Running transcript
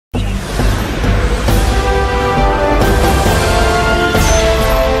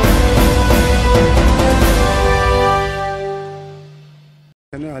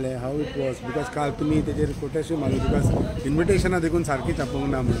How it was because काल तुम्ही त्याचे कोटेशन मारले because invitation देखून सारखी छापूंक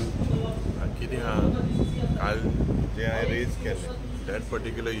ना म्हणून कितें हा काल जे हांवें रेज केलें that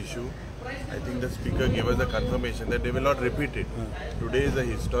particular issue I think the speaker gave us a confirmation that they will not repeat it. Today is a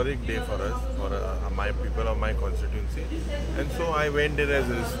historic day for us, for my people of my constituency, and so I went there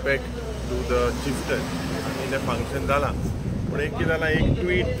as respect to the chieftain. आणि ते function झाला पण एक कितें जालां एक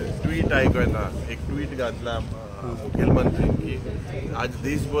tweet आयको येता एक ट्वीट घातला मुखेलमंत्री की आज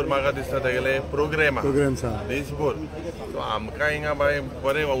देशभर म्हाका दिसता तेगेले प्रोग्राम देशभर सो आमकां हिंगा बाय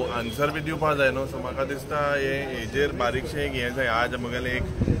बरें आन्सर बी दिवपा जाय न्हू सो म्हाका दिसता हेजेर बारीकशें एक हें जाय आज म्हगेलें एक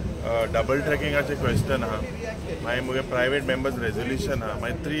डबल ट्रॅकिंगाचें क्वेश्चन आहा मागीर मुगे प्रायवेट मेंबर्स रेजोल्यूशन आहा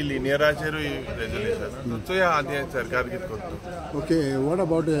मागीर 3 लिनियराचेरूय रेजोल्यूशन चोया आतां सरकार कितें करता. Okay, what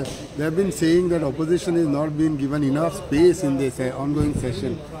about they have been saying that opposition is not being given enough space in this ongoing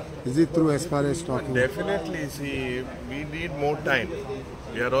session. Is it true as far as talking? Definitely. See, we need more time.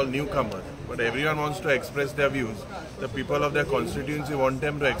 We are all newcomers, but everyone wants to express their views. The people of their constituency want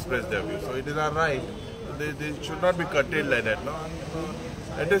them to express their views. So it is our right. They should not be curtailed like that. No?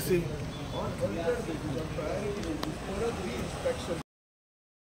 Let us see.